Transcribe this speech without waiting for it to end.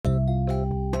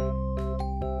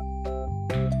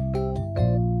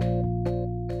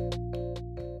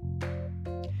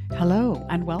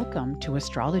and welcome to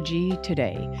Astrology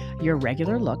Today, your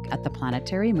regular look at the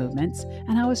planetary movements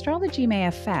and how astrology may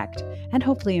affect and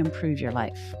hopefully improve your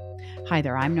life. Hi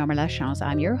there, I'm Norma Lachance.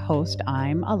 I'm your host.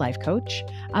 I'm a life coach,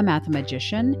 a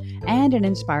mathematician, and an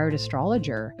inspired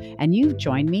astrologer. And you've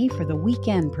joined me for the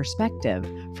weekend perspective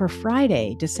for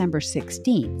Friday, December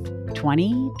 16th,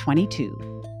 2022.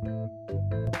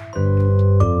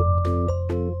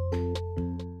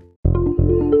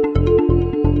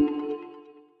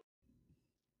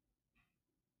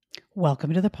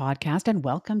 Welcome to the podcast and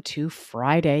welcome to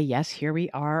Friday. Yes, here we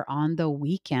are on the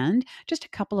weekend. Just a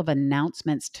couple of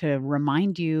announcements to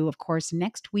remind you. Of course,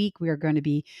 next week we are going to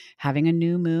be having a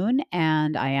new moon,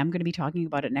 and I am going to be talking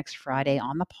about it next Friday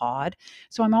on the pod.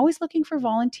 So I'm always looking for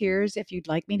volunteers. If you'd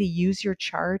like me to use your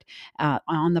chart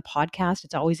on the podcast,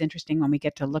 it's always interesting when we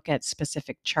get to look at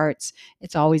specific charts.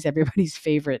 It's always everybody's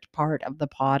favorite part of the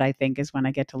pod, I think, is when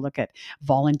I get to look at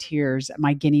volunteers,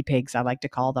 my guinea pigs, I like to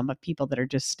call them, of people that are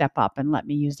just step up and let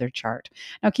me use their chart.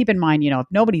 Now, keep in mind, if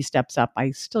nobody steps up,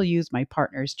 I still use my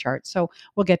partner's chart. So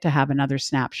we'll get to have another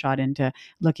snapshot into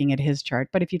looking at his chart.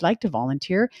 But if you'd like to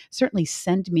volunteer, certainly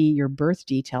send me your birth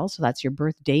details. So that's your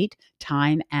birth date,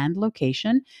 time, and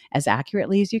location as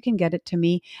accurately as you can get it to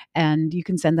me. And you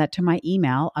can send that to my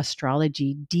email,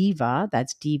 astrologydiva,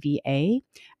 that's DVA,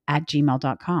 at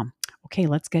gmail.com. Okay,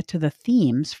 let's get to the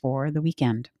themes for the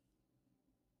weekend.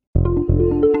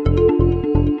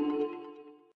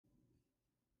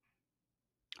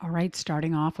 All right,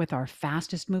 starting off with our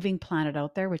fastest moving planet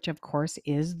out there, which of course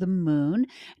is the moon.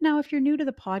 Now, if you're new to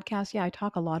the podcast, I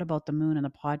talk a lot about the moon in the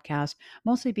podcast,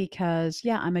 mostly because,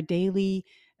 I'm a daily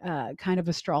kind of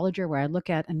astrologer where I look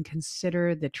at and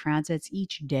consider the transits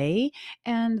each day.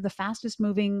 And the fastest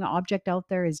moving object out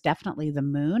there is definitely the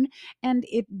moon. And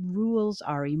it rules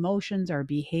our emotions, our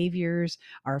behaviors,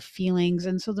 our feelings.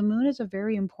 And so the moon is a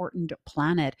very important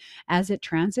planet as it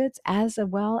transits, as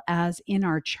well as in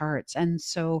our charts. And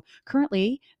so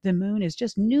currently, the moon is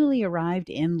just newly arrived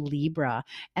in Libra.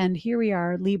 And here we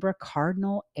are, Libra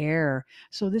cardinal air.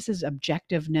 So this is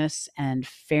objectiveness and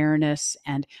fairness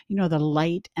and, the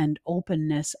light and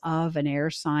openness of an air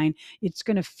sign. It's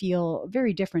going to feel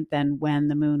very different than when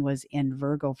the moon was in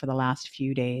Virgo for the last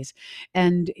few days.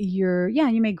 And you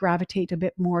may gravitate a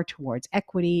bit more towards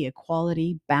equity,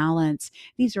 equality, balance.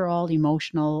 These are all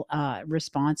emotional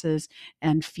responses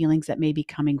and feelings that may be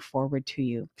coming forward to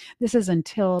you. This is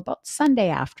until about Sunday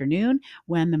afternoon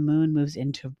when the moon moves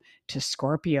into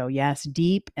Scorpio. Yes,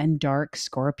 deep and dark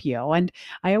Scorpio. And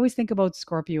I always think about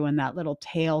Scorpio and that little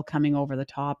tail coming over the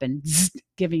top and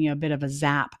giving you a bit of a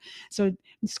zap. So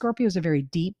Scorpio is a very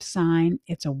deep sign.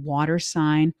 It's a water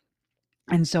sign.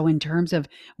 And so in terms of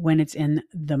when it's in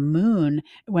the moon,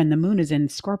 when the moon is in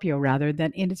Scorpio rather,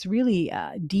 that it's really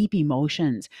deep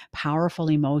emotions, powerful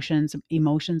emotions,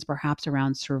 emotions perhaps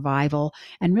around survival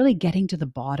and really getting to the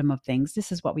bottom of things.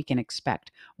 This is what we can expect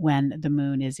when the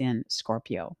moon is in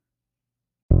Scorpio.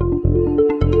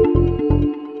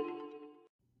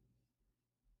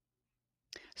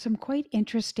 Some quite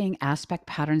interesting aspect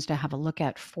patterns to have a look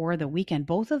at for the weekend.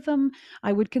 Both of them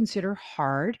I would consider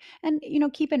hard. And,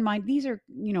 keep in mind, these are,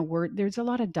 there's a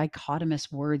lot of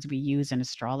dichotomous words we use in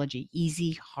astrology: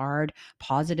 easy, hard,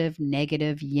 positive,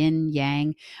 negative, yin,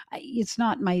 yang. It's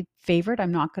not my favorite,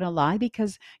 I'm not going to lie,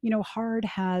 because, hard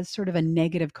has sort of a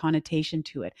negative connotation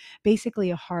to it. Basically,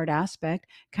 a hard aspect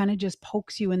kind of just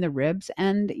pokes you in the ribs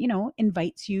and,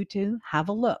 invites you to have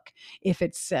a look if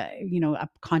it's,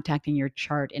 contacting your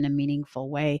chart in a meaningful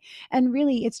way. And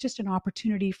really, it's just an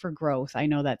opportunity for growth. I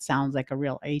know that sounds like a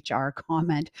real HR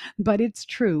comment, but it's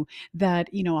true that,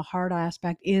 a hard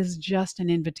aspect is just an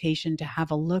invitation to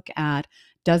have a look at,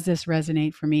 does this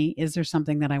resonate for me? Is there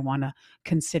something that I want to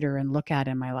consider and look at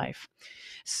in my life?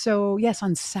 So, yes,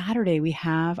 on Saturday, we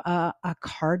have a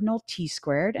cardinal T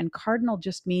squared, and cardinal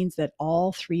just means that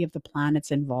all three of the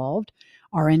planets involved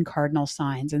are in cardinal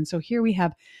signs. And so here we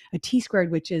have a T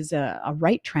squared, which is a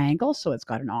right triangle. So it's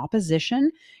got an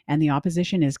opposition, and the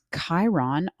opposition is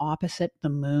Chiron opposite the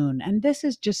moon. And this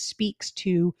just speaks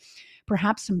to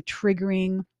perhaps some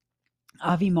triggering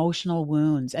of emotional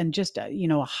wounds and just a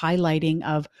highlighting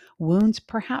of wounds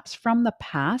perhaps from the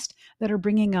past that are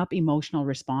bringing up emotional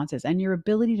responses and your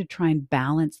ability to try and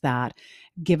balance that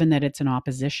given that it's an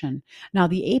opposition. Now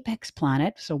the apex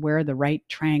planet, so where the right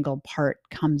triangle part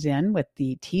comes in with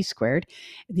the T squared,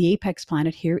 the apex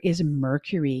planet here is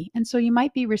Mercury. And so you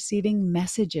might be receiving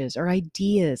messages or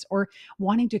ideas or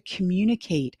wanting to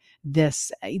communicate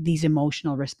these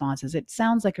emotional responses. It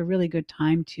sounds like a really good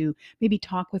time to maybe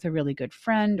talk with a really good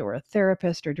friend or a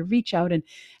therapist, or to reach out and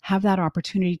have that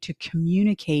opportunity to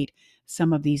communicate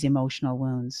some of these emotional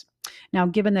wounds. Now,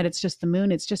 given that it's just the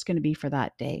moon, it's just going to be for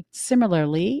that day.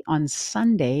 Similarly, on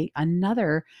Sunday,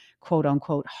 another quote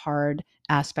unquote hard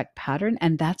aspect pattern,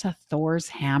 and that's a Thor's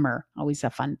hammer. Always a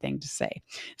fun thing to say.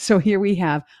 So here we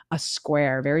have a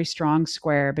square, very strong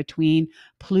square between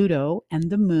Pluto and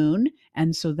the moon.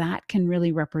 And so that can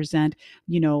really represent,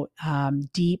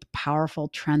 deep, powerful,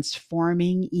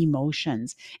 transforming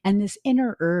emotions and this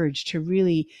inner urge to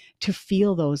really to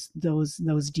feel those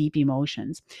deep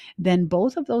emotions. Then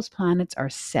both of those planets are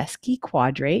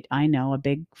sesquiquadrate. I know, a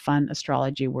big fun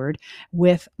astrology word,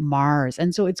 with Mars.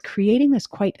 And so it's creating this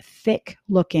quite thick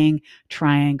looking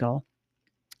triangle.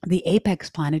 The apex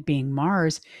planet being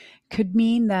Mars could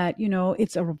mean that,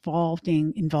 it's a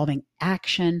involving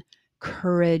action,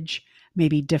 courage,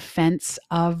 maybe defense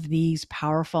of these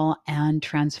powerful and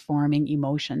transforming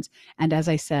emotions. And as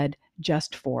I said,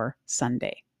 just for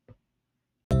Sunday.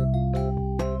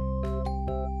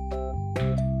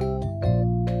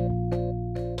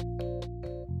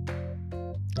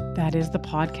 That is the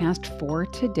podcast for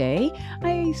today.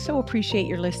 I so appreciate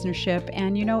your listenership.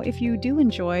 And, if you do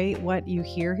enjoy what you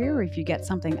hear here, or if you get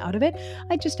something out of it,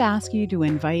 I just ask you to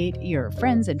invite your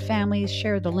friends and families,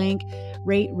 share the link,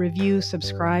 rate, review,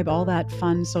 subscribe, all that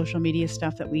fun social media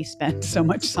stuff that we spend so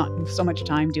much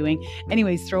time doing.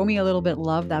 Anyways, throw me a little bit of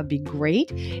love. That'd be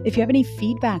great. If you have any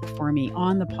feedback for me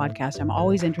on the podcast, I'm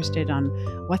always interested on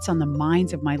what's on the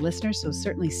minds of my listeners. So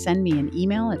certainly send me an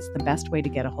email. It's the best way to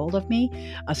get a hold of me.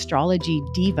 Astrology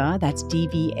Diva, that's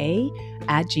DVA,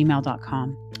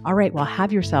 @gmail.com. All right, well,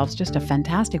 have yourselves just a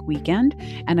fantastic weekend,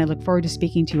 and I look forward to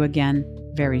speaking to you again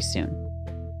very soon.